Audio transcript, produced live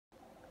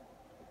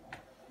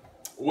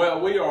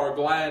Well, we are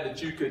glad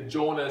that you could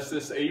join us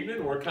this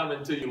evening. We're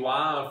coming to you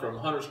live from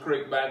Hunters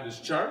Creek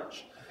Baptist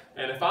Church.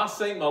 And if I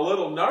seem a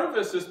little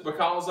nervous, it's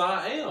because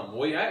I am.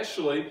 We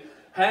actually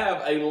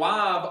have a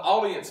live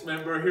audience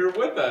member here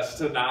with us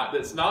tonight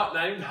that's not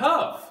named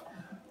Huff.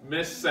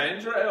 Miss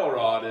Sandra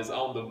Elrod is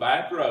on the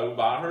back row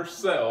by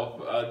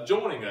herself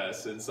joining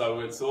us. And so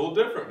it's a little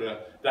different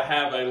to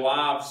have a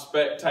live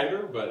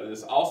spectator, but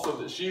it's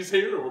awesome that she's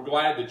here. We're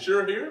glad that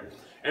you're here.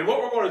 And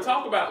what we're going to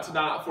talk about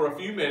tonight for a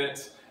few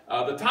minutes,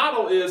 the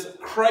title is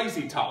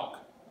Crazy Talk.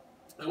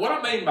 And what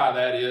I mean by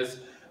that is,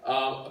 a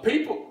lot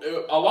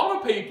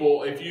of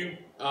people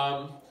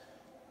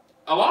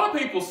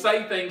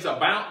say things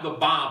about the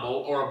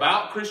Bible or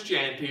about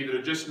Christianity that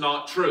are just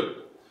not true.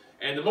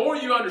 And the more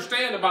you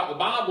understand about the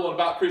Bible and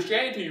about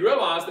Christianity, you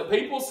realize that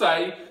people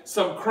say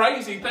some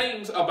crazy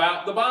things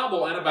about the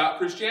Bible and about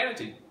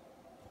Christianity.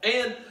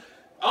 And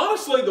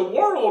honestly, the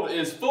world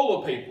is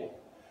full of people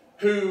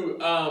who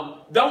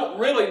don't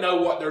really know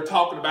what they're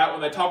talking about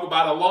when they talk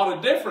about a lot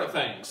of different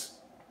things.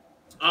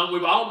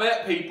 We've all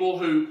met people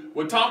who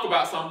would talk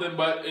about something,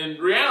 but in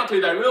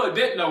reality, they really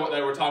didn't know what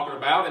they were talking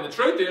about. And the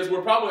truth is,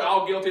 we're probably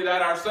all guilty of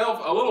that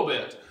ourselves a little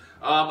bit.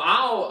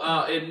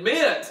 I'll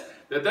admit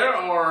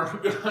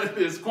that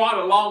is quite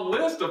a long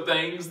list of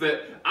things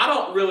that I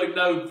don't really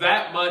know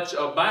that much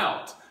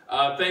about.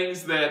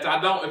 Things that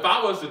if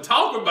I was to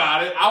talk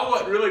about it, I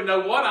wouldn't really know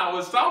what I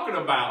was talking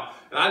about.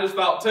 And I just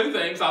thought two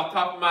things off the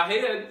top of my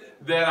head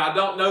that I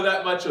don't know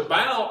that much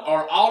about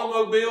are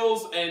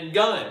automobiles and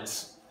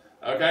guns.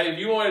 Okay, if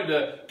you wanted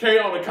to carry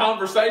on a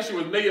conversation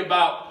with me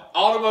about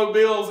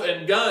automobiles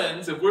and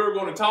guns, if we were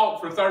going to talk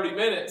for 30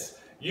 minutes,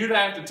 you'd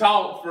have to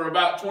talk for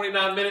about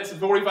 29 minutes and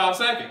 45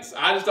 seconds.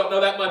 I just don't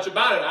know that much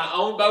about it. I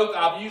own both,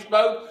 I've used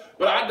both,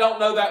 but I don't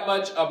know that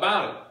much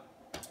about it.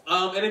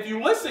 And if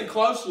you listen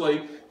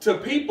closely to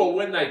people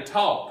when they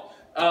talk,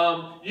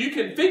 you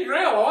can figure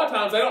out a lot of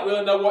times they don't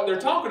really know what they're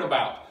talking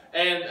about.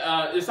 And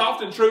it's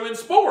often true in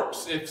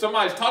sports. If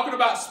somebody's talking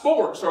about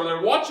sports or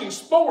they're watching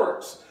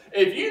sports,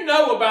 if you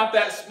know about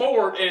that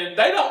sport and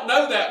they don't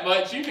know that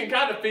much, you can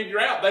kind of figure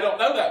out they don't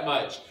know that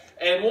much.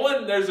 And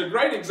there's a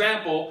great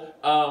example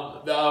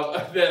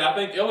that I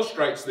think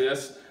illustrates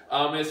this.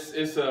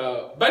 It's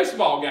a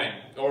baseball game,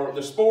 or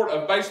the sport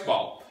of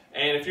baseball.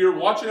 And if you're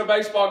watching a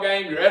baseball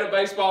game, you're at a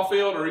baseball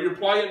field, or you're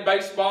playing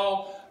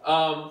baseball,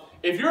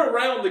 if you're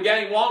around the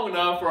game long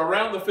enough or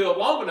around the field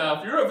long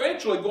enough, you're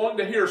eventually going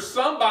to hear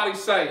somebody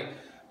say,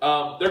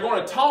 they're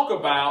going to talk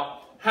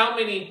about how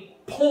many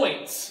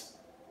points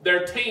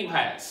their team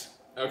has,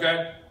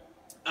 okay?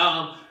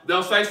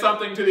 They'll say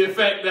something to the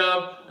effect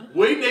of,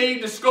 we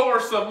need to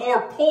score some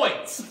more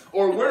points,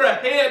 or we're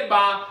ahead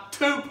by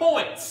 2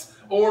 points,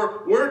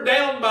 or we're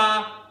down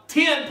by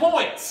 10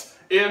 points.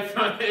 If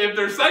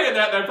they're saying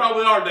that, they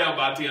probably are down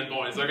by 10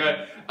 points,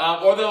 okay?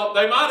 Or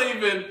they might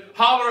even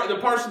holler at the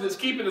person that's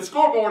keeping the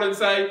scoreboard and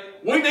say,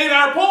 we need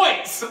our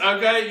points,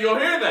 okay? You'll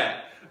hear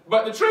that.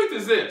 But the truth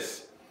is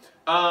this.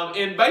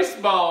 In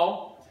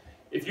baseball,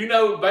 if you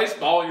know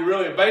baseball, you're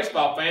really a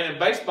baseball fan. In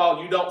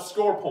baseball, you don't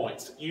score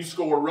points. You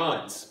score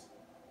runs.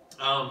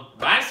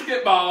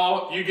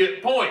 Basketball, you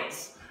get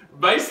points.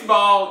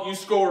 Baseball, you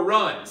score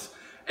runs.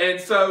 And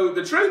so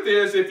the truth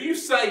is, if you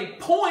say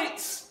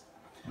points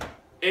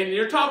and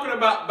you're talking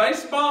about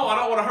baseball, I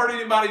don't want to hurt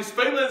anybody's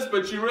feelings,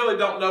 but you really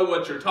don't know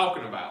what you're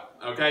talking about.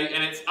 Okay?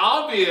 And it's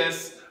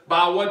obvious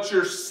by what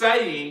you're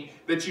saying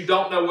that you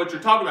don't know what you're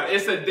talking about.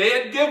 It's a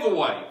dead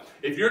giveaway.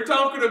 If you're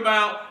talking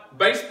about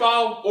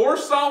baseball or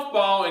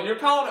softball and you're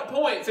calling it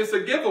points, it's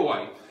a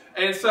giveaway.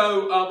 And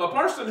so a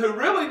person who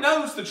really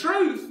knows the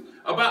truth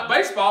about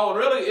baseball and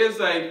really is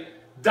a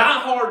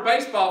diehard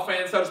baseball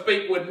fan, so to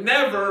speak, would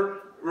never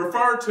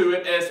refer to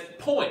it as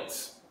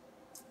points.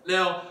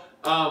 Now,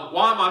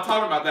 why am I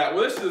talking about that?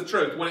 Well, this is the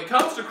truth. When it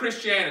comes to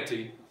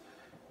Christianity,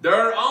 there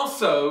are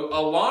also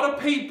a lot of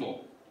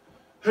people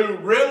who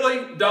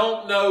really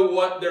don't know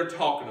what they're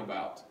talking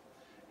about.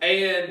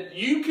 And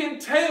you can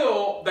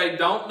tell they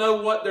don't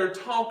know what they're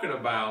talking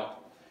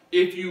about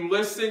if you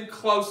listen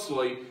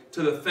closely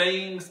to the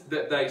things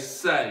that they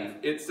say.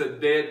 It's a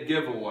dead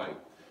giveaway.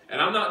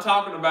 And I'm not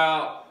talking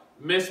about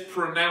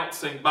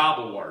mispronouncing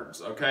Bible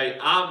words, okay?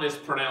 I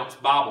mispronounce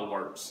Bible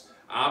words.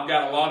 I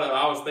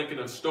was thinking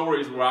of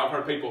stories where I've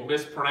heard people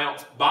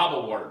mispronounce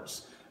Bible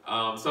words.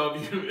 Some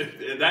of you,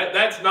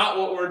 that's not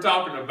what we're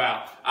talking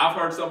about. I've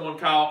heard someone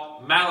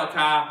call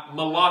Malachi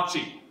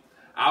Malachi.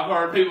 I've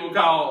heard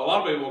a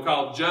lot of people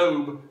call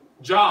Job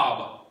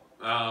Job.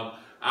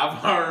 I've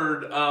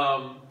heard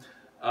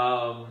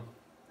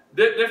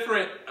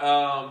different,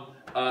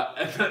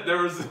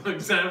 there was an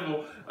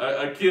example,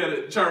 a kid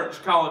at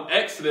church calling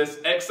Exodus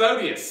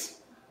Exodius.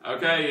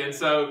 Okay, and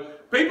so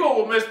people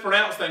will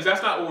mispronounce things.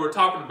 That's not what we're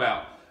talking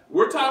about.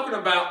 We're talking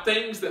about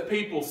things that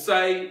people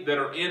say that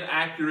are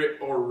inaccurate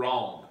or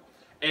wrong.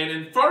 And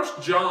in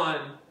 1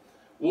 John,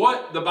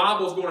 what the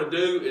Bible is going to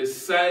do is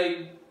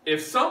say,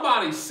 if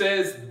somebody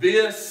says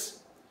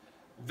this,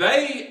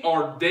 they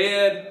are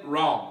dead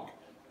wrong.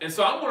 And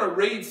so I'm going to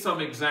read some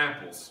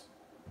examples.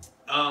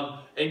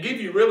 and give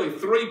you really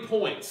 3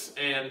 points,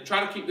 and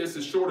try to keep this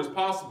as short as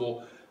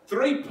possible.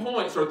 3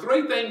 points or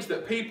 3 things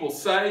that people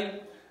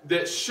say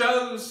that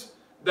shows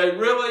they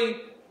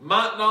really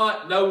might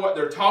not know what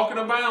they're talking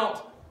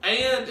about,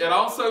 and it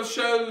also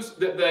shows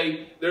that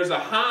there's a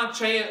high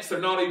chance they're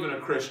not even a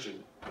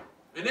Christian.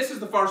 And this is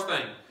the first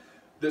thing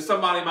that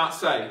somebody might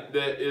say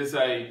that is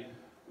a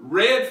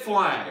red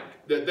flag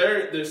that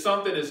there's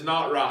something is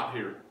not right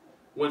here.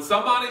 When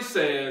somebody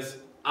says,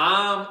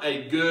 I'm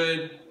a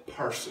good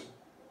person.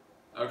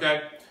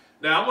 Okay?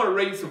 Now, I'm going to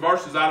read some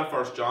verses out of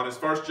 1 John.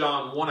 It's 1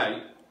 John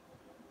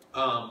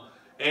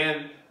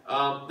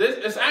 1:8.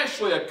 This is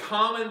actually a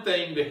common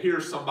thing to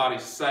hear somebody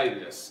say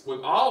this.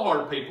 We've all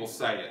heard people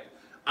say it.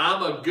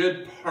 I'm a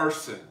good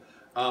person.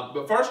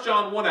 But 1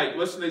 John 1:8,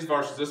 listen to these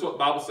verses. This is what the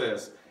Bible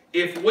says.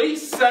 If we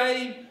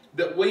say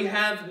that we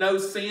have no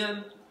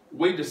sin,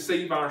 we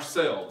deceive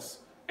ourselves,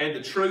 and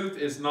the truth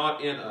is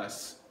not in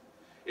us.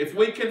 If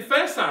we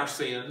confess our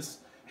sins,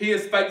 He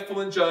is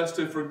faithful and just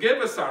to forgive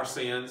us our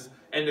sins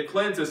and to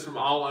cleanse us from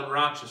all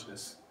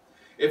unrighteousness.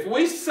 If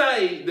we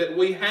say that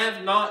we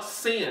have not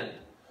sinned,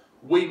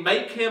 we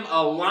make Him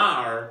a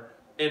liar,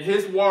 and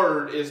His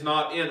word is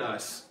not in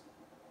us.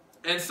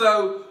 And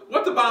so,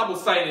 what the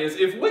Bible's saying is,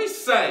 if we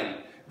say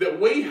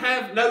that we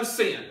have no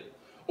sin,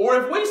 or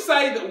if we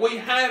say that we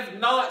have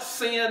not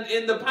sinned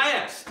in the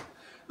past,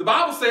 the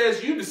Bible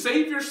says you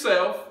deceive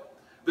yourself,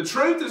 the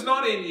truth is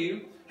not in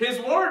you, His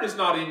word is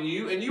not in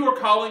you, and you are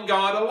calling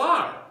God a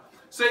liar.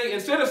 See,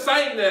 instead of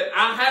saying that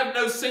I have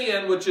no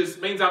sin, which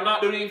means I'm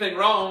not doing anything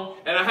wrong,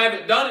 and I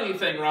haven't done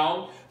anything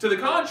wrong, to the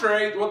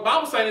contrary, what the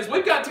Bible's saying is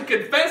we've got to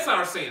confess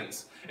our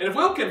sins. And if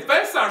we'll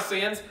confess our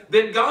sins,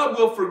 then God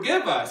will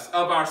forgive us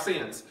of our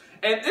sins.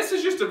 And this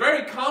is just a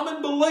very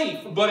common belief,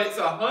 but it's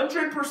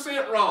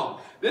 100%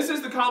 wrong. This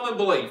is the common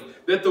belief,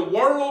 that the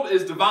world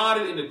is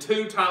divided into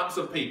 2 types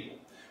of people.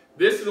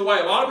 This is the way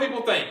a lot of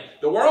people think.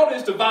 The world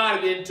is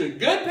divided into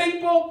good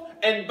people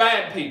and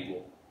bad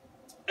people.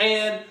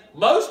 And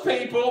most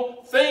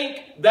people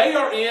think they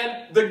are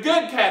in the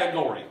good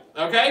category.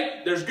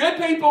 Okay? There's good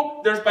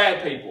people, there's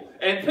bad people.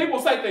 And people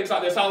say things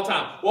like this all the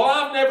time. Well,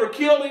 I've never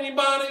killed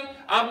anybody.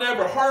 I've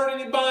never hurt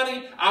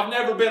anybody. I've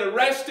never been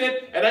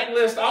arrested. And they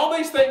list all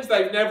these things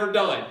they've never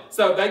done.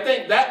 So they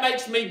think that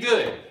makes me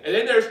good. And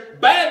then there's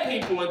bad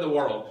people in the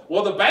world.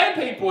 Well, the bad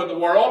people in the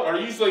world are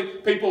usually,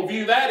 people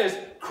view that as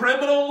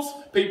criminals,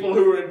 people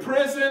who are in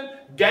prison,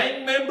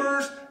 gang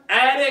members,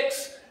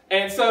 addicts.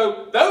 And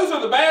so those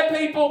are the bad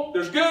people.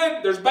 There's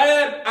good, there's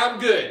bad, I'm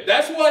good.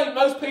 That's what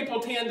most people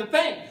tend to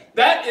think.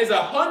 That is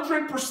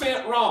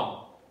 100% wrong.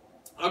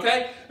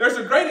 Okay? There's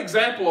a great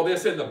example of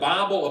this in the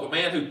Bible of a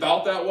man who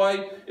thought that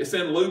way. It's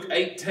in Luke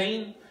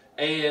 18.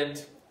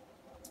 And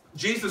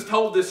Jesus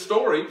told this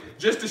story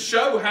just to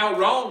show how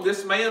wrong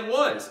this man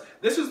was.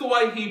 This is the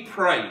way he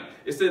prayed.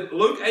 It's in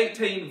Luke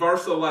 18,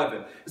 verse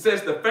 11. It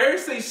says, the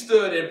Pharisee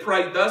stood and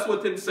prayed thus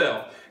with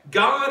himself.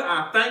 God,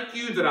 I thank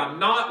you that I'm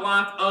not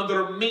like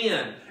other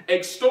men,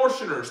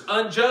 extortioners,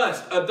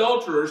 unjust,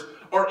 adulterers,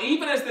 or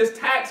even as this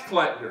tax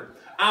collector.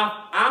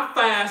 I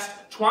fast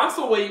twice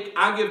a week.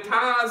 I give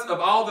tithes of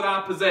all that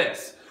I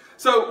possess.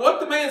 So what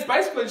the man's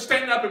basically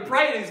standing up and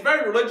praying, he's a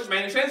very religious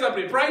man. He stands up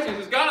and he prays. He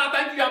says, God, I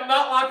thank you I'm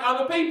not like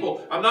other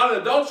people. I'm not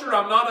an adulterer.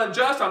 I'm not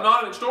unjust. I'm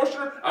not an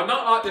extortioner. I'm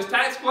not like this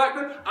tax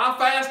collector. I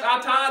fast.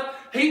 I tithe.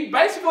 He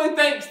basically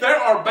thinks there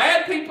are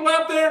bad people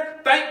out there.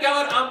 Thank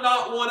God I'm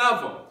not one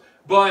of them.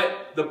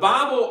 But the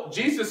Bible,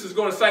 Jesus is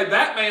going to say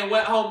that man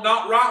went home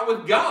not right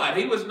with God.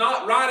 He was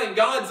not right in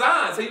God's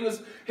eyes.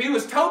 He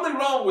was totally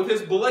wrong with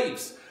his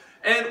beliefs.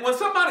 And when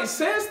somebody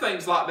says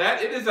things like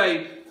that, it is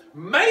a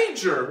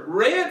major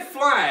red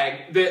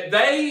flag that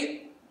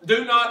they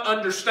do not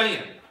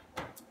understand.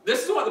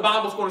 This is what the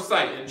Bible's going to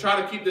say, and try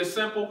to keep this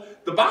simple.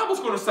 The Bible's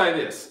going to say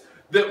this,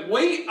 that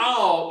we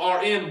all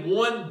are in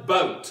one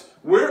boat.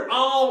 We're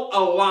all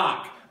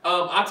alike.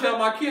 I tell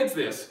my kids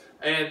this.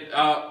 And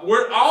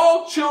we're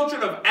all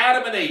children of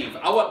Adam and Eve.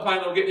 I wasn't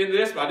planning on getting into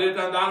this, but I did it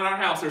down in our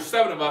house. There's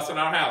 7 of us in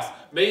our house.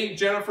 Me,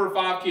 Jennifer,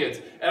 5 kids.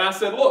 And I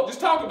said, look, just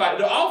talk about it.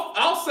 Do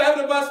all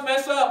 7 of us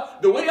mess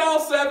up? Do we all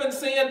 7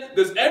 sin?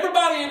 Does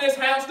everybody in this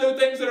house do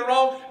things that are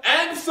wrong?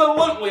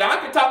 Absolutely. I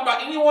could talk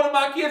about any one of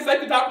my kids. They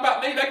could talk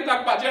about me. They could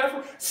talk about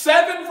Jennifer.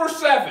 7 for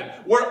 7.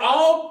 We're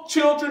all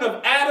children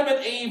of Adam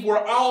and Eve.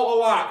 We're all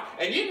alike.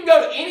 And you can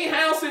go to any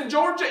house in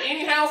Georgia,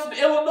 any house in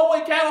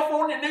Illinois,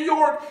 California, New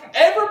York.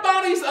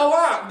 Everybody's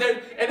alike.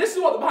 And this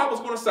is what the Bible's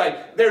going to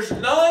say. There's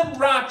none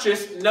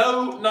righteous,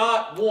 no,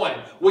 not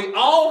one. We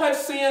all have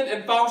sinned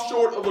and fall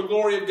short of the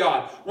glory of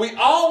God. We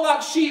all,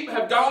 like sheep,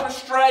 have gone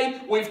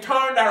astray. We've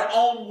turned our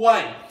own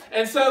way.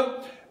 And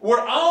so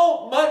we're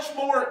all much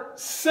more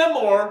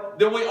similar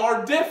than we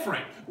are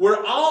different.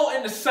 We're all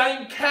in the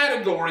same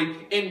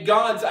category in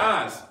God's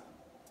eyes.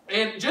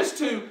 And just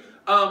to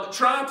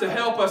try to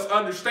help us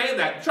understand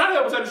that. Try to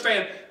help us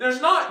understand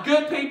there's not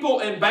good people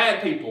and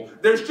bad people.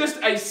 There's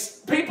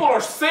just people are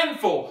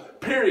sinful,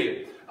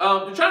 period.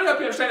 To try to help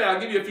you understand that,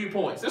 I'll give you a few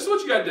points. This is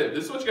what you got to do.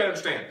 This is what you got to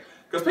understand.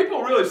 Because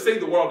people really see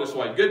the world this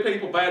way. Good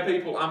people, bad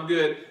people, I'm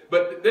good.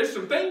 But there's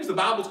some things the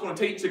Bible's going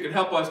to teach that can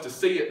help us to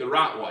see it the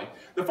right way.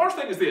 The first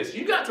thing is this.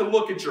 You've got to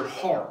look at your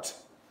heart.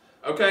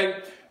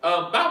 Okay?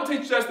 The Bible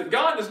teaches us that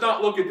God does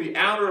not look at the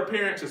outer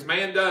appearance as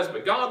man does,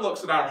 but God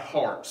looks at our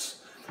hearts.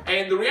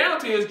 And the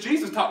reality is,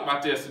 Jesus talked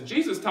about this, and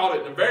Jesus taught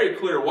it in a very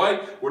clear way,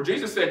 where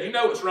Jesus said, you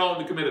know it's wrong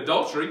to commit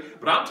adultery,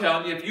 but I'm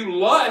telling you, if you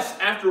lust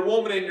after a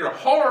woman in your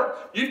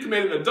heart, you've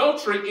committed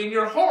adultery in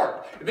your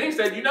heart. And then he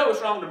said, you know it's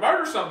wrong to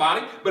murder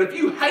somebody, but if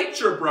you hate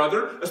your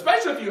brother,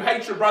 especially if you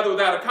hate your brother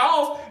without a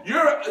cause,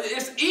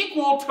 it's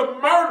equal to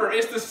murder.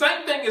 It's the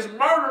same thing as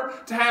murder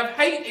to have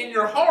hate in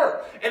your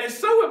heart. And it's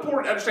so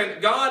important to understand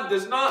that God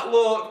does not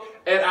look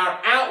at our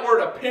outward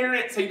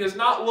appearance. He does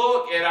not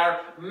look at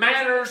our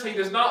manners. He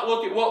does not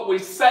look at what we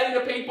say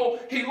to people.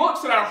 He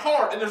looks at our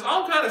heart. And there's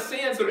all kinds of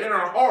sins that are in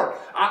our heart.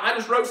 I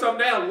just wrote some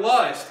down.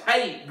 Lust,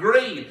 hate,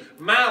 greed,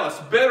 malice,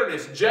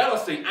 bitterness,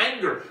 jealousy,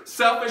 anger,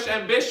 selfish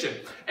ambition.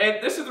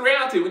 And this is the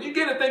reality. When you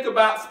begin to think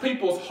about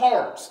people's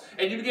hearts,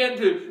 and you begin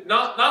to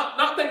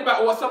not think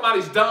about what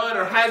somebody's done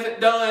or hasn't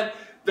done,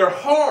 their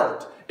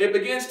heart, it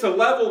begins to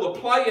level the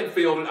playing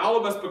field, and all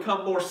of us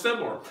become more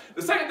similar.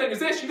 The second thing is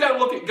this: you got to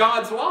look at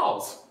God's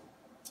laws.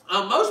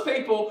 Most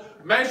people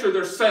measure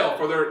their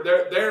self or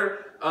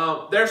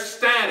their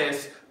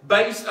status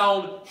based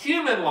on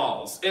human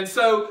laws, and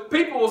so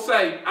people will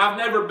say, "I've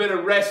never been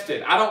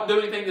arrested. I don't do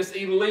anything that's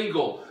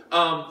illegal.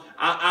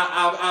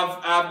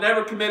 I've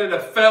never committed a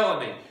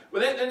felony."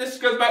 But then this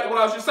goes back to what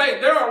I was just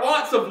saying. There are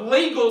lots of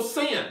legal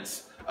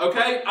sins.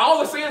 Okay? All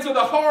the sins of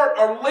the heart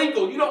are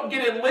legal. You don't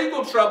get in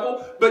legal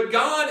trouble, but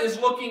God is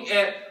looking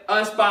at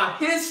us by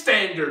His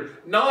standard,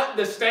 not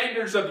the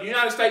standards of the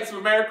United States of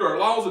America or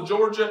laws of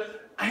Georgia,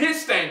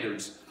 His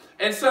standards.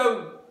 And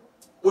so,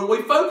 when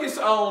we focus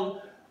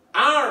on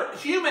our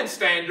human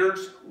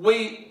standards,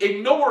 we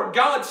ignore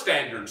God's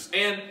standards.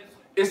 And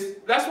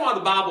that's why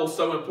the Bible is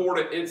so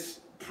important.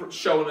 It's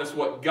showing us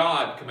what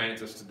God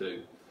commands us to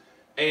do.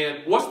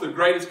 And what's the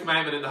greatest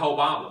commandment in the whole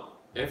Bible?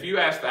 If you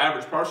ask the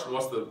average person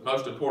what's the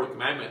most important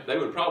commandment, they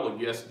would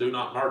probably guess, do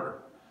not murder.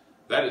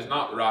 That is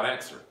not the right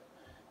answer.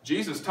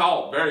 Jesus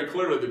taught very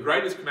clearly the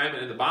greatest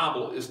commandment in the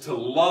Bible is to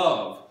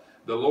love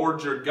the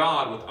Lord your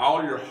God with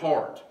all your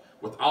heart,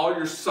 with all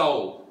your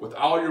soul, with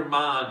all your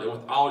mind, and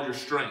with all your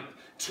strength.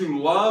 To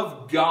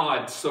love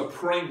God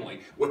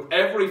supremely with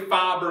every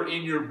fiber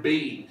in your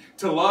being.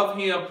 To love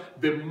Him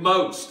the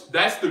most.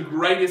 That's the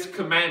greatest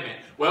commandment.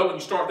 Well, when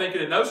you start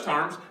thinking in those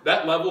terms,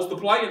 that levels the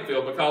playing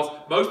field because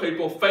most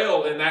people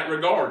fail in that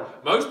regard.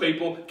 Most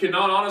people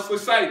cannot honestly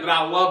say that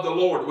I love the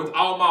Lord with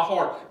all my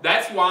heart.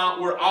 That's why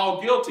we're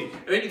all guilty.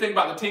 And then you think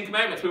about the Ten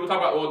Commandments. People talk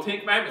about, well, the Ten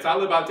Commandments, I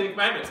live by the Ten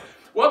Commandments.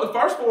 Well, the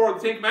first four of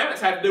the Ten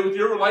Commandments have to do with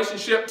your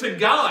relationship to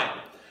God.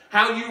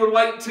 How you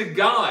relate to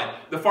God.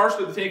 The first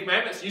of the Ten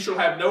Commandments, you shall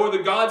have no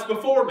other gods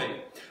before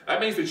me.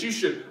 That means that you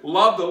should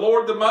love the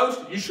Lord the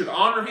most. You should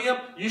honor Him.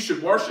 You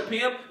should worship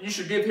Him. You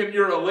should give Him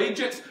your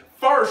allegiance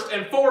first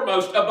and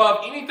foremost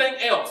above anything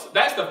else.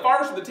 That's the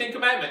first of the Ten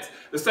Commandments.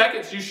 The second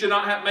is you should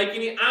not make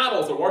any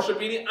idols or worship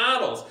any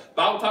idols. The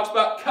Bible talks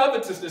about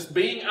covetousness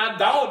being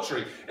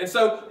idolatry. And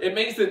so it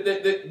means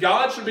that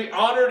God should be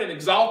honored and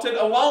exalted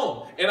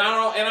alone in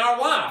our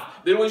life.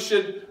 Then we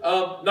should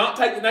not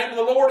take the name of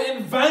the Lord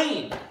in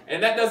vain.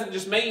 And that doesn't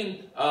just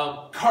mean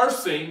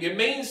cursing. It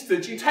means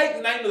that you take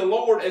the name of the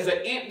Lord as an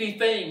empty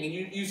thing.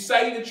 And you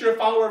say that you're a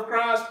follower of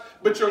Christ,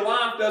 but your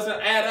life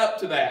doesn't add up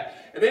to that.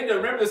 And then to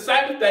remember the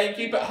Sabbath day and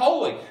keep it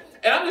holy.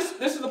 And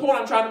this is the point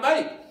I'm trying to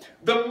make.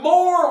 The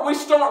more we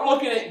start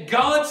looking at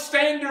God's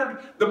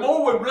standard, the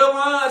more we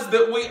realize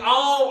that we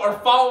all are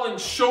falling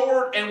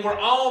short and we're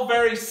all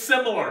very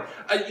similar.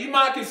 You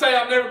might could say,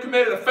 I've never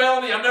committed a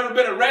felony, I've never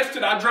been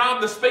arrested, I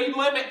drive the speed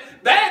limit.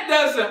 That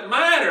doesn't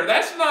matter.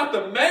 That's not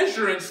the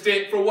measuring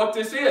stick for what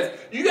this is.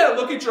 You got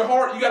to look at your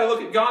heart, you got to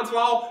look at God's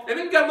law, and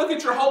then you got to look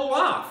at your whole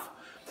life.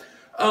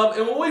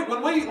 And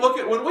when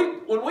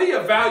we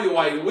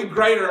evaluate and we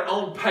grade our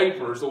own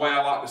papers, the way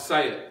I like to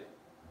say it,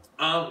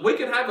 we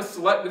can have a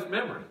selective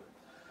memory.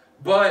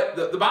 But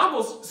the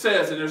Bible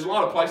says, and there's a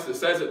lot of places that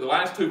says it, the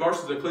last two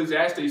verses of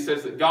Ecclesiastes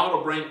says that God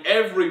will bring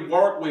every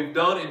work we've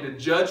done into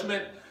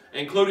judgment,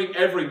 including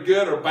every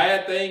good or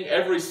bad thing,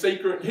 every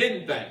secret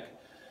hidden thing.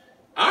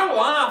 Our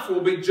life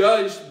will be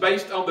judged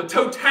based on the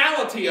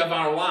totality of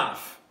our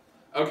life.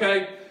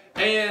 Okay?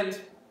 And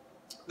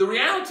the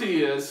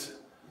reality is,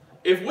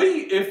 if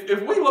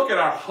we look at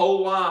our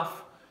whole life,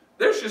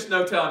 there's just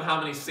no telling how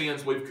many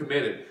sins we've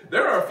committed.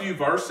 There are a few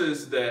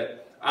verses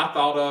that I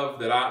thought of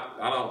that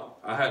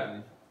I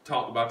hadn't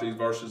talked about these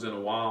verses in a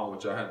while,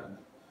 which I hadn't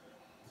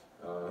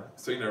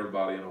seen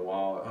everybody in a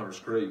while at Hunters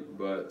Creek.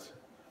 But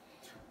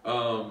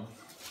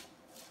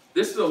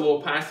this is a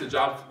little passage.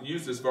 I've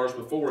used this verse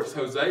before. It's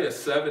Hosea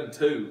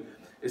 7:2.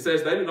 It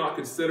says, "They do not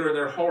consider in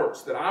their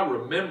hearts that I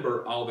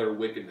remember all their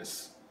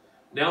wickedness.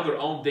 Now their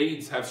own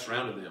deeds have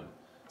surrounded them."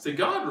 See,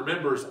 God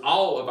remembers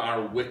all of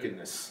our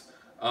wickedness.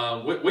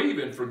 We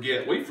even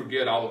forget. We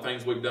forget all the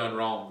things we've done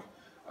wrong.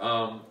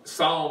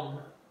 Psalm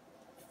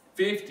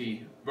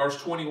 50,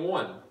 verse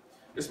 21,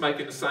 is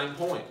making the same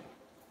point.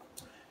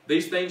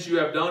 These things you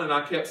have done, and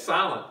I kept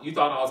silent. You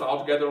thought I was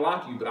altogether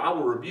like you, but I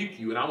will rebuke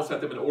you, and I will set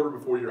them in order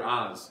before your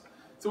eyes.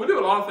 So we do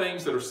a lot of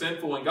things that are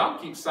sinful, and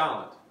God keeps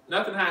silent.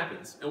 Nothing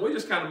happens, and we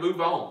just kind of move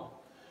on.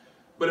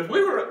 But if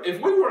we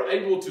were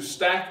able to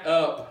stack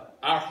up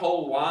our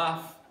whole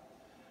life,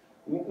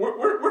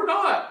 we're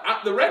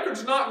not. The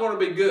record's not going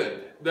to be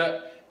good.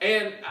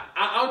 And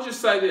I'll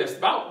just say this: the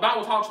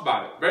Bible talks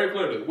about it very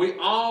clearly. We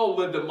all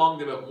lived among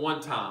them at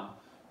one time,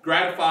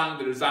 gratifying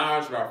the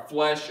desires of our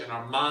flesh and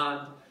our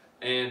mind.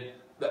 And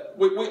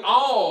we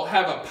all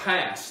have a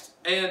past.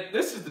 And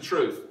this is the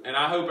truth. And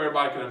I hope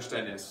everybody can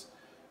understand this.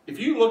 If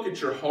you look at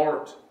your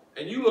heart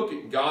and you look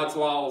at God's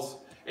laws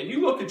and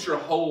you look at your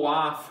whole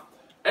life,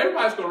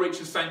 everybody's going to reach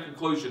the same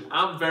conclusion.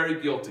 I'm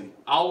very guilty.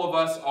 All of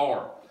us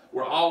are.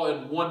 We're all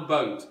in one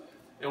boat.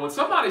 And when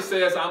somebody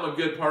says I'm a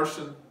good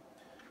person,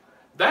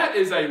 that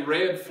is a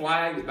red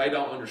flag that they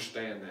don't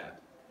understand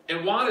that.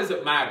 And why does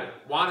it matter?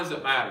 Why does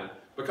it matter?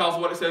 Because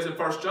what it says in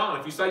 1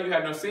 John, if you say you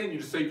have no sin, you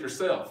deceive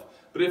yourself.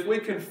 But if we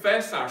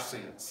confess our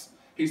sins,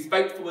 He's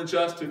faithful and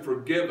just to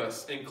forgive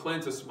us and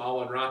cleanse us from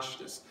all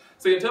unrighteousness.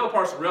 See, until a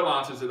person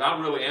realizes that I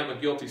really am a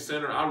guilty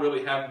sinner, I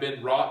really have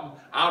been rotten,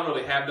 I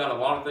really have done a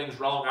lot of things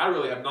wrong, I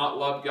really have not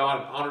loved God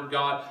and honored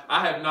God,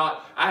 I have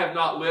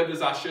not lived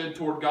as I should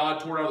toward God,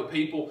 toward other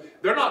people,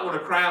 they're not going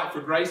to cry out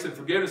for grace and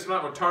forgiveness, they're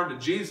not going to turn to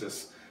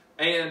Jesus.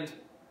 And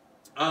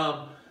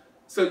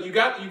so you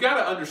got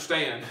to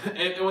understand,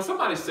 and when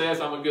somebody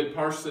says I'm a good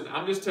person,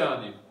 I'm just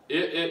telling you,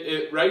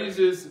 it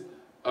raises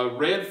a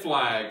red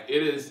flag.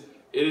 It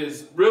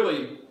is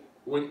really,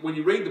 when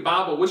you read the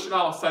Bible, we should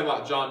all say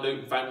like John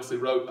Newton famously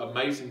wrote,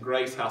 "Amazing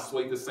grace, how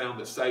sweet the sound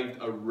that saved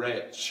a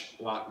wretch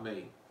like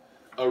me."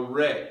 A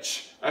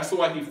wretch. That's the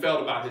way he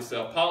felt about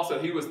himself. Paul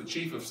said he was the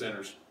chief of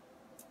sinners.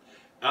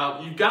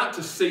 You've got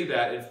to see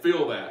that and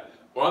feel that,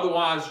 or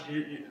otherwise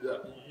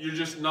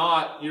you're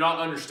not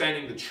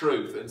understanding the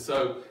truth. And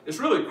so it's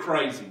really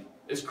crazy.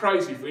 It's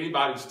crazy for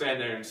anybody to stand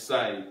there and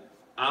say,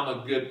 I'm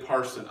a good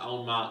person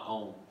on my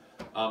own.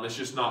 It's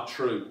just not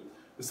true.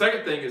 The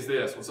second thing is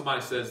this, when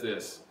somebody says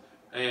this,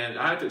 and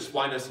I have to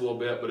explain this a little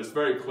bit, but it's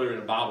very clear in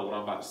the Bible what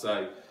I'm about to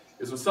say,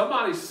 is when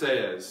somebody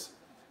says,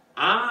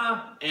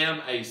 I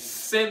am a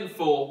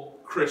sinful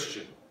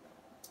Christian,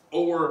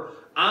 or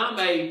I'm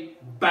a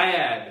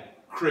bad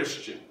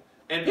Christian.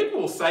 And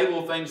people will say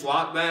little things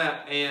like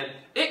that, and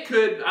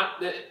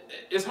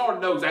it's hard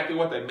to know exactly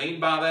what they mean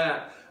by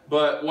that,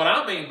 but what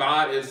I mean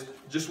by it is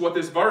just what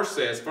this verse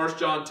says, 1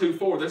 John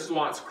 2:4. This is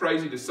why it's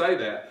crazy to say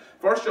that.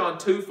 1 John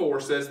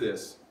 2:4 says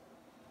this.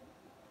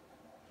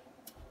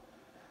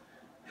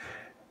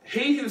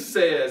 He who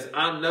says,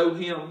 I know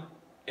him,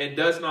 and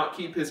does not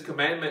keep his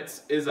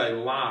commandments is a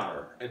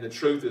liar, and the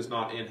truth is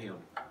not in him.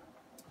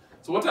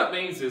 So what that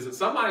means is that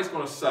somebody's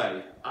going to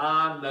say,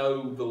 I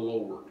know the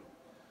Lord.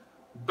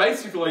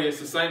 Basically,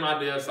 it's the same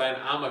idea of saying,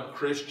 I'm a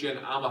Christian,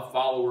 I'm a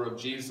follower of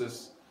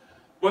Jesus,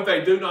 but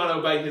they do not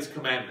obey His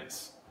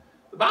commandments.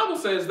 The Bible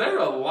says they're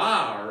a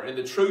liar, and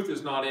the truth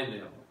is not in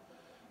them.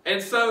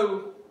 And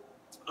so,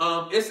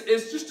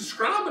 it's just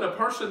describing a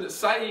person that's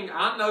saying,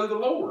 I know the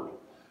Lord.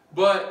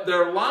 But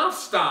their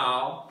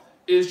lifestyle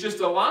is just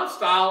a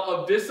lifestyle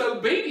of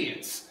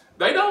disobedience.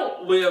 They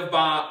don't live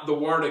by the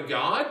Word of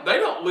God. They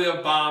don't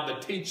live by the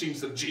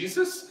teachings of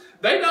Jesus.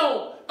 They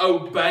don't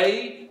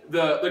obey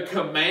the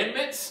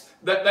commandments.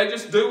 That they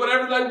just do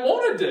whatever they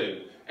want to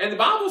do. And the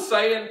Bible's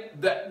saying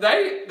that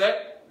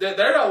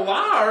they're a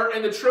liar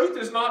and the truth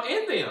is not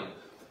in them.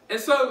 And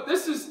so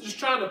this is just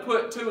trying to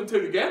put two and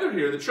two together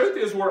here. The truth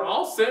is we're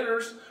all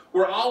sinners.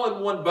 We're all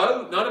in one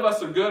boat. None of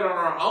us are good on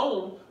our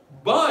own.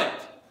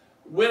 But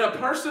when a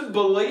person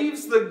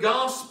believes the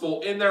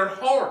gospel in their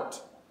heart,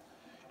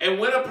 and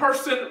when a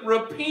person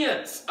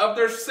repents of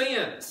their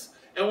sins,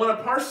 and when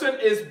a person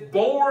is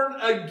born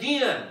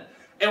again,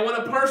 and when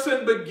a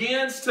person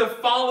begins to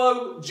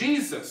follow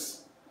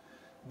Jesus,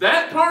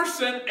 that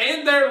person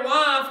and their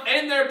life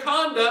and their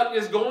conduct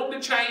is going to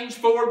change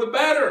for the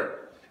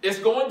better. It's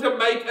going to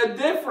make a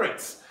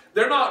difference.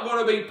 They're not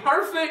going to be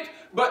perfect,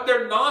 but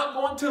they're not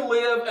going to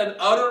live an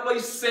utterly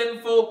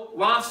sinful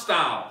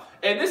lifestyle.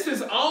 And this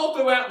is all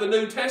throughout the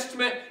New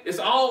Testament. It's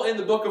all in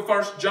the book of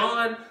 1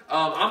 John.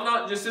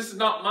 This is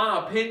not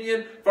my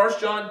opinion. 1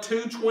 John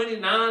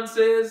 2:29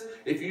 says,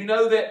 if you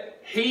know that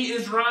He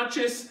is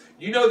righteous,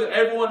 you know that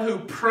everyone who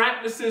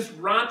practices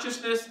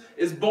righteousness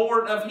is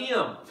born of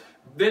Him.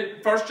 Then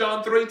 1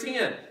 John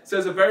 3:10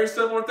 says a very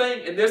similar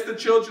thing. In this the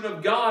children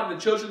of God and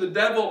the children of the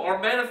devil are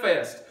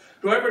manifest.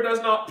 Whoever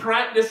does not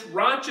practice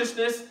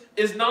righteousness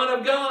is not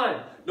of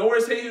God, nor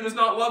is he who does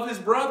not love his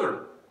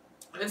brother.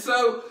 And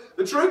so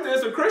the truth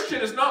is a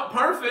Christian is not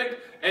perfect,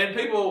 and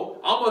people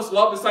almost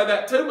love to say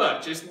that too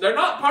much. They're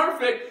not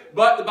perfect,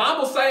 but the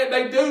Bible's saying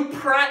they do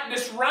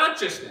practice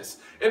righteousness.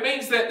 It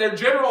means that their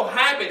general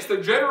habits,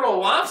 their general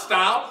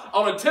lifestyle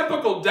on a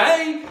typical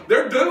day,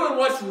 they're doing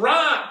what's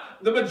right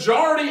the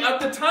majority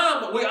of the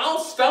time. We all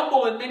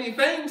stumble in many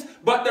things,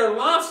 but their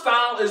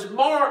lifestyle is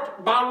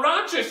marked by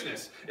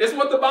righteousness. It's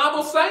what the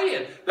Bible's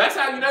saying. That's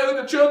how you know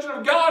who the children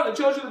of God and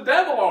the children of the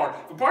devil are.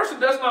 If a person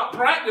does not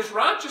practice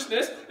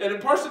righteousness and a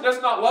person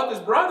does not love his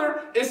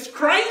brother, it's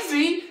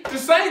crazy to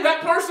say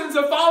that person's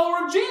a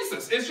follower of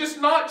Jesus. It's just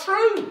not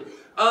true.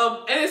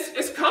 And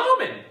it's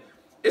common.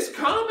 It's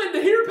common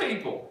to hear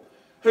people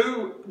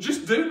who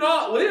just do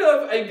not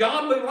live a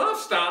godly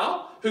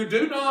lifestyle, who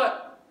do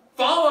not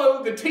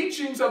follow the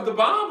teachings of the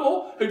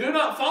Bible, who do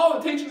not follow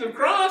the teachings of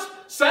Christ,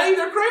 say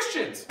they're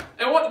Christians.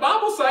 And what the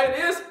Bible's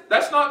saying is,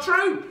 that's not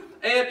true.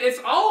 And it's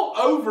all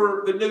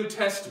over the New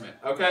Testament,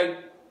 okay?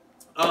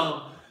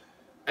 And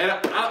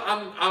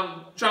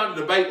I'm trying to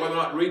debate whether or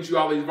not to read you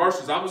all these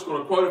verses. I'm just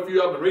going to quote a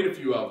few of them and read a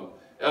few of them.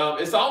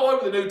 It's all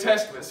over the New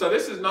Testament. So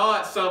this is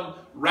not some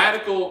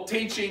radical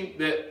teaching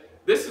that...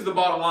 This is the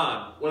bottom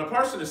line. When a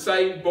person is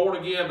saved, born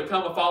again,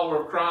 become a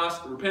follower of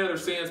Christ, repent of their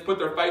sins, put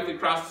their faith in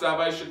Christ's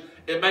salvation,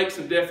 it makes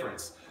a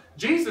difference.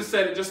 Jesus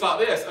said it just like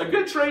this. A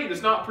good tree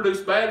does not produce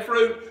bad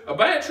fruit. A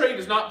bad tree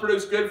does not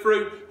produce good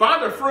fruit. By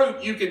their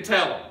fruit, you can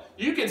tell them.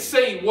 You can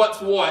see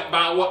what's what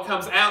by what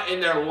comes out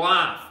in their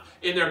life,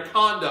 in their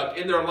conduct,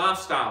 in their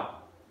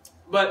lifestyle.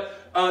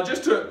 But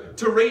just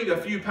to read a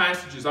few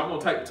passages, I'm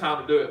going to take the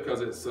time to do it because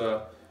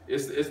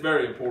it's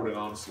very important,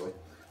 honestly.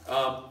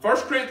 1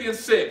 Corinthians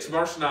 6,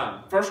 verse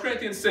 9. 1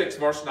 Corinthians 6,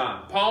 verse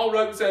 9. Paul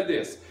wrote and said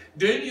this,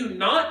 "Do you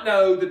not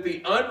know that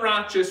the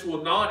unrighteous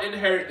will not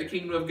inherit the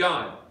kingdom of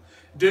God?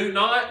 Do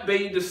not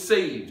be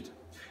deceived.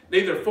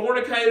 Neither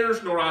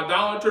fornicators, nor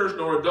idolaters,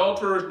 nor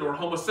adulterers, nor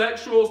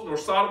homosexuals, nor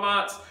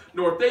sodomites,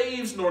 nor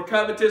thieves, nor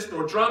covetous,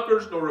 nor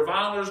drunkards, nor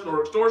revilers,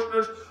 nor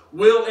extortioners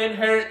will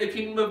inherit the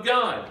kingdom of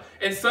God.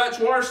 And such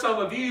were some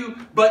of you,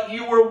 but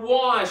you were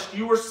washed,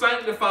 you were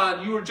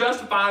sanctified, you were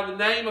justified in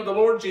the name of the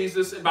Lord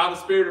Jesus and by the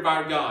Spirit of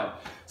our God."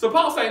 So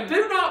Paul's saying,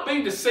 do not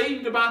be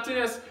deceived about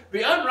this.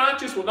 The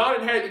unrighteous will not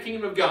inherit the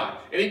kingdom of God.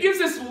 And he gives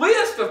this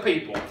list of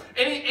people.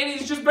 And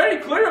he's just very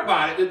clear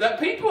about it. That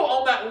people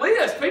on that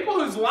list, people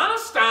whose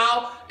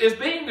lifestyle is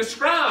being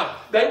described,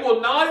 they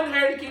will not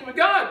inherit the kingdom of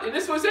God. And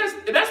this is what it says.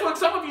 And that's what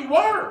some of you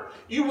were.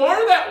 You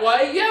were that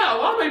way. Yeah, a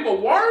lot of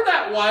people were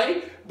that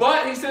way.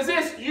 But he says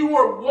this, you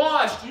were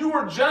washed, you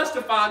were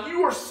justified,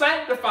 you were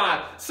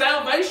sanctified.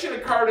 Salvation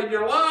occurred in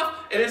your life,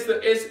 and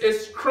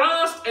it's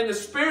Christ and the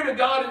Spirit of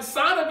God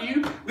inside of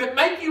you that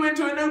make you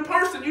into a new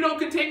person. You don't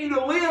continue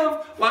to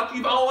live like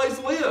you've always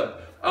lived.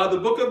 The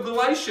book of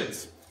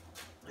Galatians,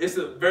 it's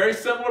a very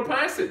similar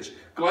passage.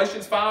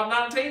 Galatians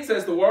 5:19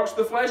 says, "The works of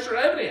the flesh are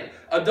evident: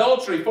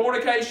 adultery,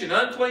 fornication,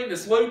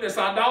 uncleanness, lewdness,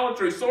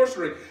 idolatry,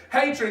 sorcery,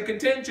 hatred,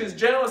 contentions,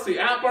 jealousy,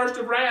 outburst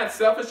of wrath,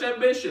 selfish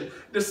ambition,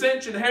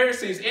 dissension,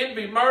 heresies,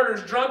 envy,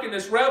 murders,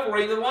 drunkenness,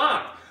 revelry, and the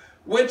like.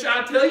 Which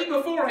I tell you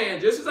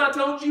beforehand, just as I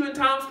told you in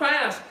times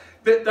past,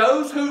 that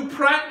those who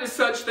practice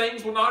such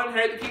things will not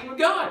inherit the kingdom of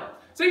God."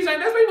 See, he's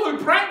saying there's people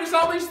who practice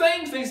all these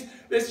things.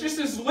 There's just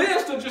this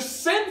list of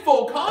just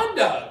sinful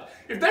conduct.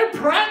 If they're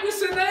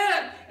practicing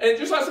that, and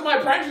just like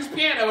somebody practices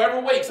piano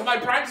every week,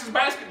 somebody practices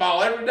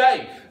basketball every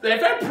day,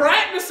 if they're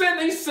practicing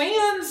these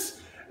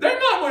sins, they're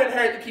not going to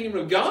inherit the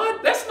kingdom of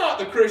God. That's not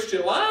the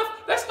Christian life.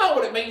 That's not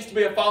what it means to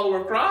be a follower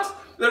of Christ.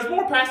 There's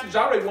more passages.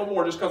 I'll read one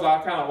more just because I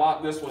kind of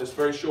like this one. It's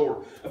very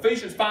short.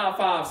 Ephesians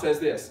 5:5 says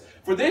this,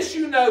 "For this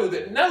you know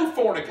that no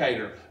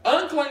fornicator,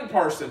 unclean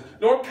person,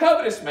 nor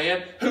covetous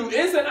man who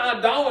is an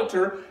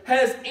idolater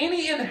has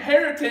any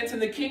inheritance in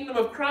the kingdom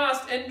of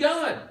Christ and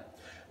God.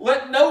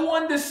 Let no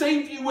one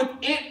deceive you with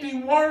empty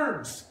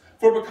words,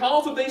 for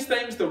because of these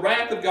things the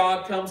wrath of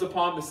God comes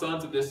upon the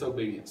sons of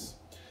disobedience."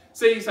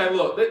 See, you say,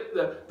 look,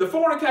 the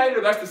fornicator,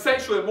 that's the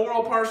sexually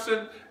immoral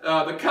person,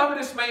 the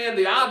covetous man,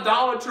 the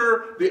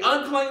idolater, the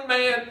unclean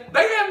man,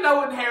 they have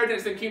no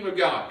inheritance in the kingdom of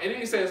God. And then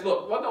he says,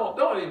 look, well,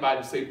 don't let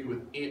anybody deceive you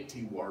with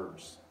empty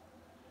words.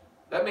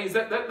 That means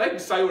that they can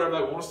say whatever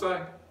they want to say.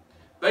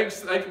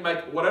 They can make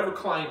whatever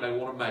claim they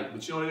want to make.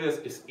 But you know what it is?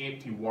 It's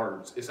empty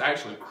words. It's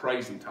actually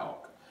crazy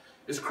talk.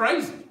 It's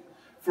crazy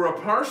for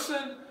a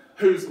person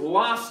whose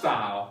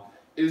lifestyle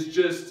is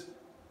just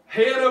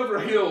head over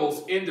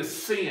heels into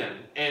sin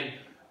and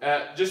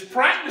just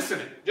practicing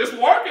it, just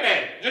working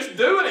at it, just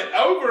doing it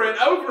over and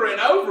over and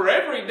over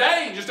every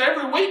day, just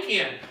every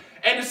weekend.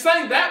 And to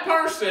say that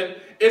person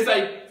is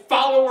a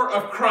follower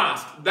of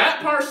Christ,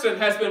 that person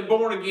has been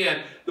born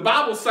again, the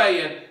Bible's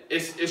saying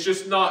it's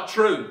just not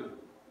true.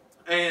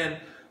 And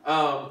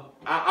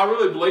I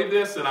really believe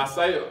this, and I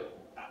say it.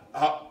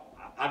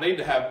 I need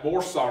to have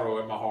more sorrow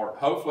in my heart.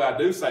 Hopefully I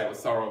do say it with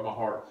sorrow in my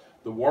heart.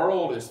 The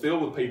world is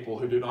filled with people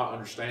who do not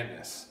understand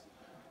this,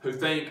 who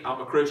think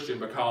I'm a Christian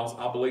because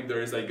I believe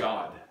there is a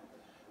God.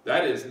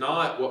 That is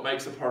not what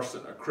makes a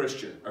person a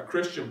Christian. A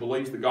Christian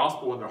believes the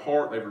gospel in their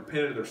heart. They've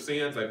repented of their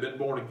sins. They've been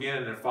born again,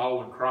 and they're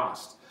following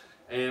Christ.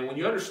 And when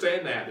you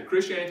understand that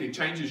Christianity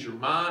changes your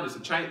mind, it's a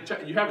change.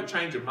 You have a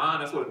change of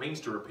mind. That's what it means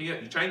to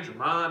repent. You change your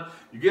mind.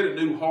 You get a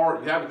new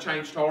heart. You have a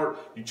changed heart.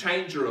 You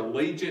change your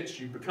allegiance.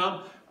 You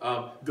become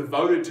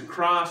devoted to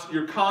Christ.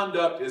 Your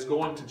conduct is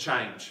going to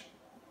change.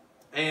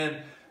 And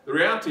the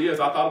reality is,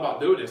 I thought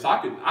about doing this. I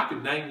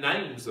could name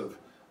names of,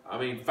 I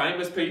mean,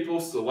 famous people,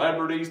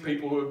 celebrities,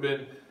 people who have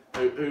been,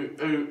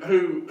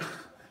 who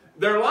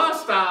their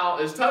lifestyle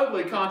is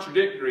totally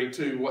contradictory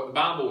to what the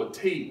Bible would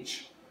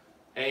teach.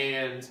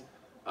 And,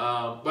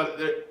 but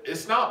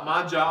it's not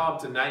my job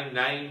to name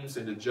names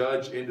and to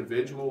judge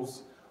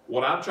individuals.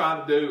 What I'm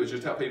trying to do is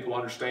just help people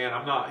understand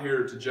I'm not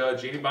here to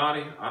judge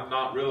anybody. I'm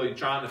not really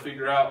trying to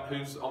figure out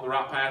who's on the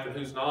right path and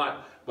who's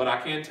not. But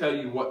I can tell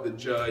you what the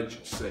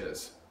judge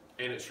says.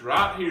 And it's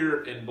right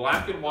here in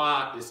black and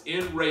white. It's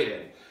in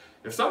red.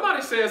 If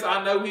somebody says,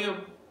 I know him,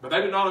 but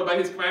they do not obey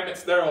his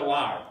commandments, they're a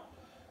liar.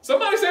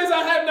 Somebody says,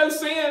 I have no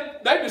sin,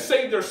 they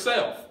deceived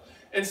themselves.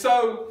 And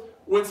so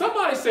when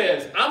somebody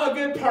says, I'm a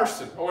good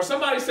person, or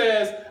somebody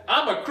says,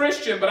 I'm a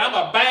Christian, but I'm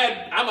a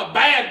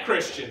bad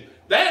Christian,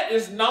 that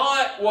is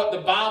not what the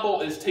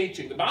Bible is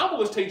teaching. The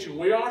Bible is teaching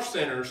we are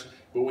sinners,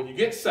 but when you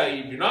get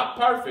saved, you're not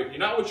perfect. You're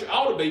not what you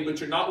ought to be, but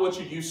you're not what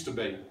you used to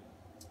be.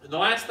 And the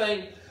last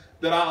thing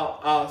that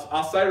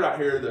I'll say right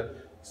here, that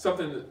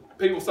something that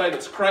people say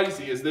that's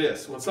crazy is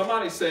this. When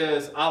somebody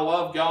says, I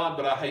love God,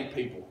 but I hate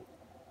people.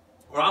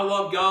 Or I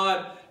love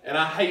God, and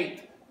I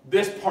hate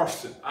this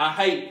person.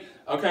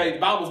 Okay, the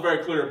Bible's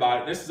very clear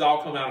about it. This is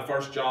all coming out of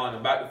 1 John.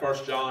 And back to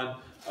 1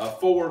 John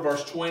 4,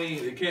 verse 20.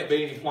 It can't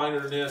be any plainer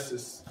than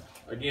this.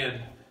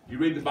 Again, you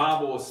read the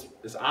Bible,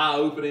 it's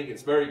eye-opening,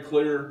 it's very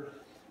clear.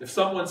 If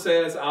someone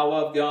says, I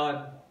love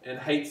God, and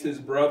hates his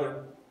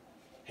brother,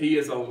 he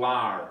is a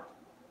liar.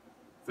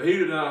 For he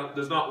who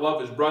does not love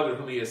his brother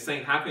whom he has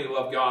seen, how can he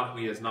love God whom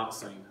he has not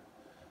seen?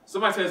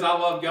 Somebody says, I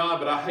love God,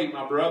 but I hate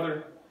my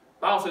brother.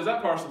 The Bible says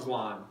that person's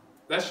lying.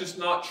 That's just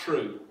not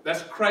true.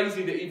 That's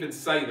crazy to even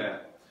say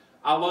that.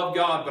 I love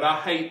God, but I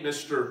hate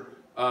Mr.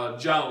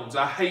 Jones.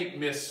 I hate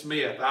Miss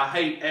Smith. I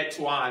hate X,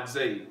 Y, and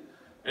Z.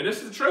 And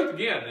this is the truth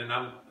again, and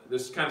I'm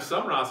just kind of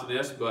summarizing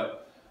this,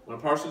 but when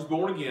a person's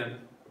born again,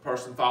 a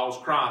person follows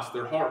Christ,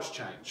 their heart's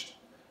changed.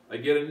 They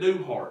get a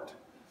new heart,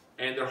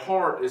 and their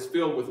heart is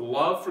filled with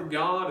love for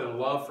God and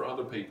love for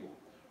other people.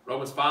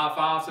 Romans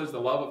 5:5 says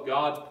the love of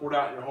God is poured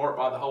out in your heart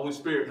by the Holy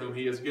Spirit whom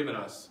He has given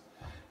us.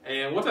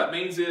 And what that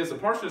means is a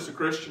person that's a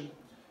Christian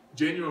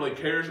genuinely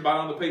cares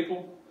about other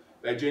people.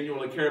 They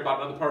genuinely care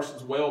about another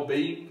person's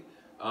well-being,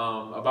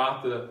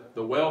 about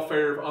the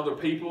welfare of other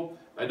people.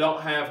 They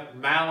don't have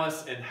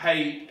malice and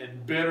hate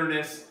and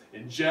bitterness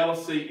and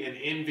jealousy and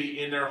envy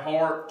in their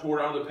heart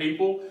toward other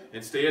people.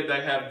 Instead, they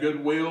have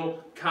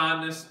goodwill,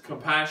 kindness,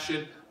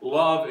 compassion,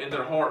 love in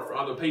their heart for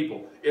other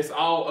people. It's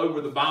all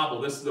over the Bible.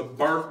 This is a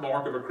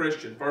birthmark of a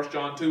Christian. 1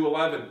 John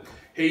 2:11.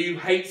 He who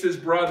hates his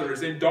brother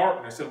is in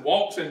darkness and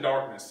walks in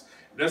darkness.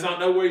 He does not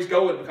know where he's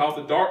going because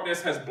the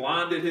darkness has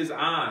blinded his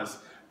eyes.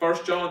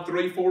 1 John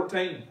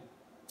 3:14.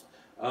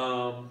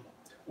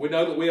 We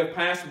know that we have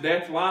passed from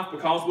death to life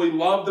because we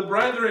love the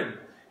brethren.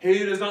 He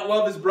who does not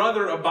love his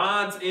brother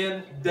abides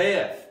in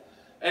death.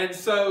 And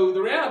so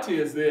the reality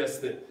is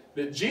this,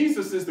 that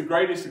Jesus is the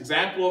greatest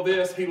example of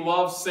this. He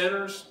loves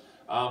sinners.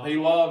 He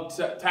loved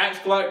tax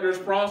collectors,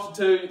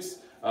 prostitutes,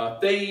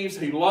 thieves.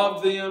 He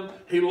loved them.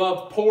 He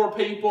loved poor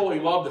people. He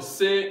loved the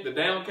sick, the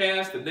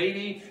downcast, the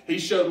needy. He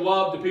showed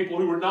love to people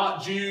who were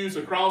not Jews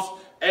across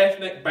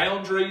ethnic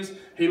boundaries.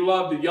 He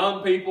loved the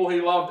young people.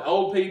 He loved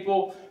old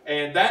people.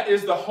 And that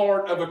is the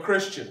heart of a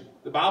Christian.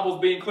 The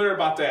Bible's being clear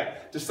about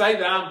that. To say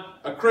that I'm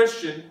a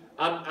Christian,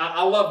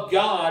 I love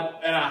God,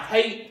 and I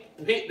hate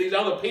these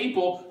other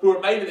people who are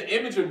made in the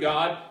image of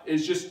God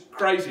is just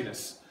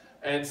craziness.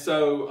 And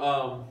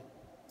so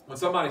when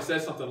somebody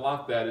says something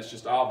like that, it's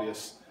just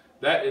obvious.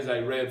 That is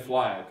a red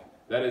flag.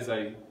 That is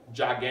a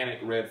gigantic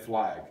red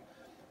flag.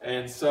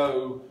 And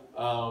so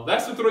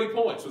that's the 3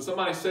 points. When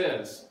somebody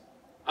says,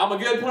 I'm a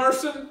good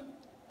person,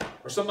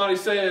 or somebody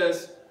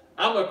says,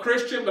 I'm a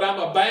Christian, but I'm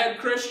a bad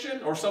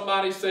Christian, or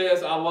somebody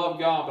says, I love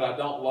God, but I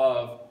don't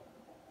love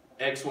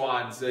X,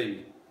 Y, and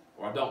Z,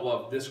 or I don't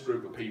love this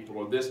group of people,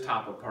 or this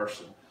type of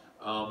person.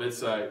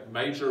 It's a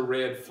major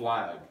red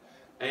flag.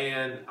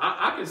 And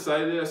I can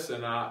say this,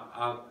 and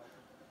I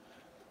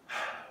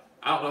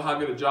don't know how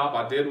good a job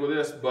I did with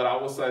this, but I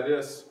will say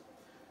this.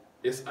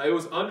 It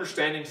was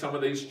understanding some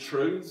of these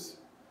truths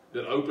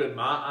that opened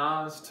my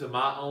eyes to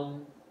my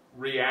own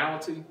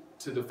reality,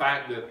 to the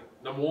fact that,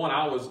 number one,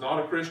 I was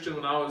not a Christian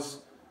when I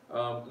was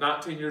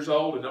 19 years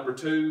old, and number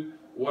two,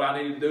 what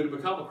I needed to do to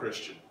become a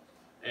Christian.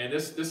 And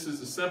this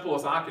is as simple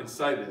as I can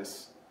say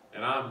this,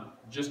 and I'm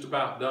just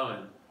about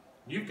done.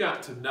 You've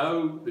got to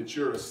know that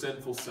you're a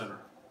sinful sinner.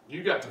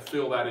 You've got to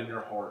feel that in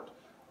your heart.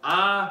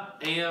 I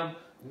am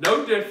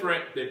no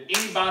different than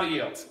anybody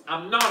else.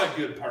 I'm not a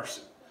good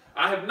person.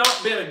 I have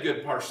not been a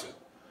good person.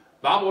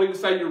 The Bible will even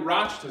say your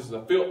righteousness is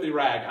a filthy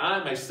rag. I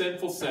am a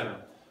sinful sinner.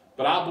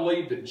 But I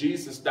believe that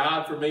Jesus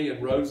died for me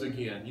and rose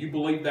again. You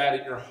believe that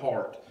in your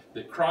heart,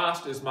 that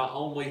Christ is my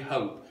only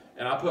hope.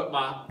 And I put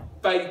my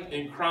faith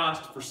in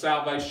Christ for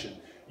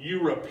salvation.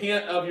 You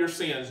repent of your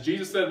sins.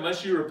 Jesus said,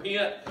 unless you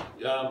repent,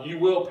 you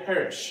will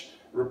perish.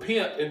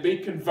 Repent and be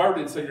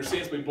converted so your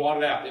sins be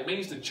blotted out. It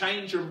means to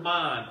change your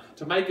mind,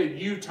 to make a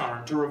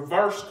U-turn, to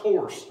reverse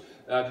course.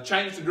 to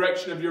change the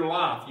direction of your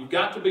life. You've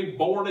got to be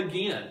born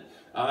again.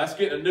 That's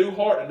getting a new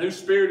heart, a new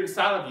spirit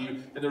inside of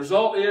you. And the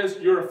result is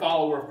you're a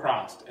follower of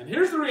Christ. And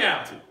here's the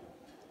reality.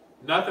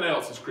 Nothing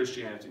else is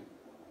Christianity.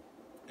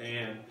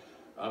 And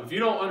if you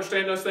don't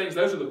understand those things,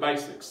 those are the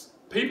basics.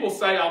 People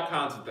say all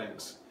kinds of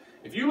things.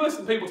 If you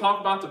listen to people talk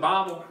about the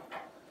Bible,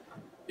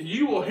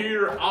 you will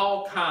hear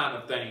all kinds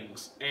of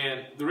things.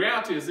 And the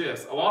reality is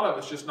this, a lot of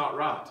it's just not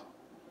right.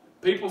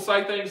 People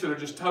say things that are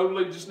just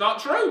totally just not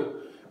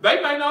true. They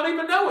may not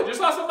even know it.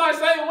 Just like somebody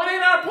saying, we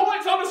need our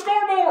points on the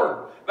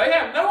scoreboard. They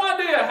have no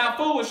idea how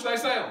foolish they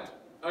sound.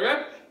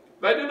 Okay?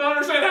 They do not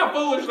understand how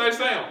foolish they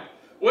sound.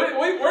 We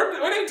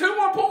need 2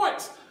 more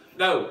points.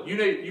 No,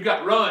 you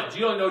got runs.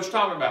 You don't know what you're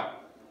talking about.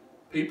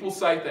 People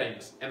say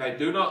things, and they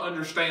do not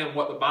understand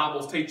what the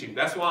Bible's teaching.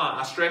 That's why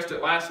I stressed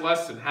it last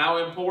lesson, how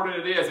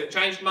important it is. It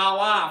changed my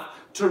life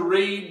to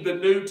read the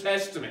New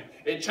Testament.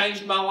 It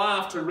changed my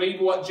life to read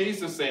what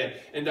Jesus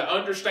said and to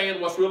understand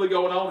what's really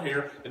going on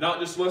here and not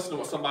just listen to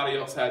what somebody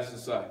else has to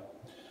say.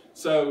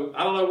 So,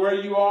 I don't know where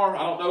you are.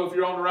 I don't know if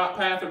you're on the right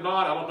path or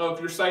not. I don't know if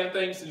you're saying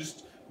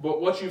things but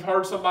what you've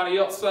heard somebody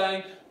else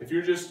say, if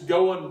you're just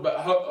going,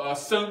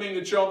 assuming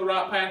that you're on the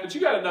right path, but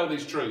you got to know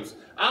these truths.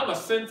 I'm a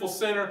sinful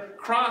sinner.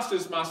 Christ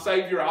is my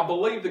Savior. I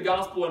believe the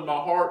gospel in my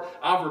heart.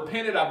 I've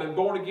repented. I've been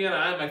born again.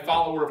 I am a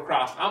follower of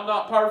Christ. I'm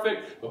not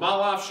perfect, but my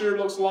life sure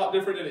looks a lot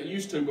different than it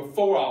used to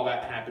before all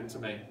that happened to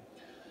me.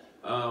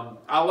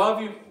 I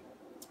love you.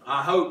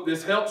 I hope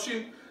this helps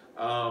you.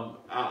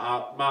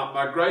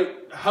 My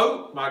great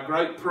hope, my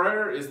great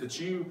prayer is that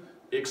you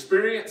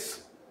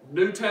experience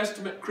New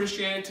Testament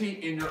Christianity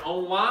in your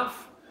own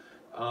life.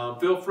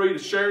 Feel free to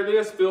share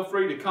this. Feel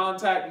free to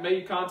contact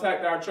me,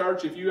 contact our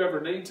church if you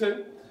ever need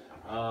to.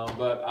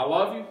 But I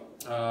love you.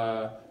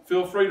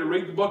 Feel free to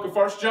read the book of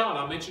 1 John.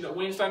 I mentioned it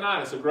Wednesday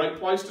night. It's a great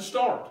place to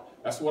start.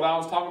 That's what I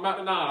was talking about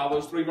tonight. All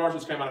those 3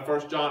 verses came out of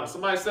 1 John. If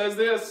somebody says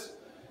this,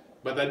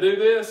 but they do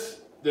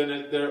this,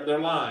 then they're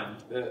lying.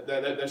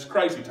 That's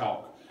crazy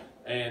talk.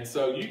 And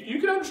so you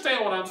can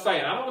understand what I'm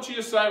saying. I don't want you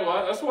to say,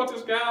 well, that's what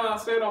this guy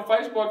said on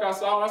Facebook I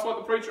saw. That's what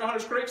the preacher at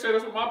Hunters Creek said.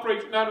 That's what my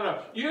preacher...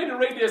 No. You need to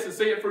read this and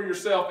see it for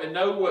yourself and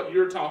know what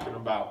you're talking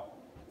about.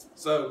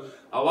 So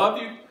I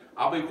love you.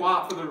 I'll be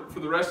quiet for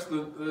the rest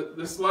of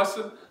this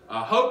lesson. I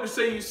hope to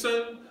see you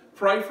soon.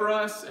 Pray for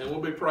us, and we'll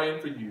be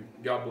praying for you.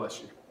 God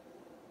bless you.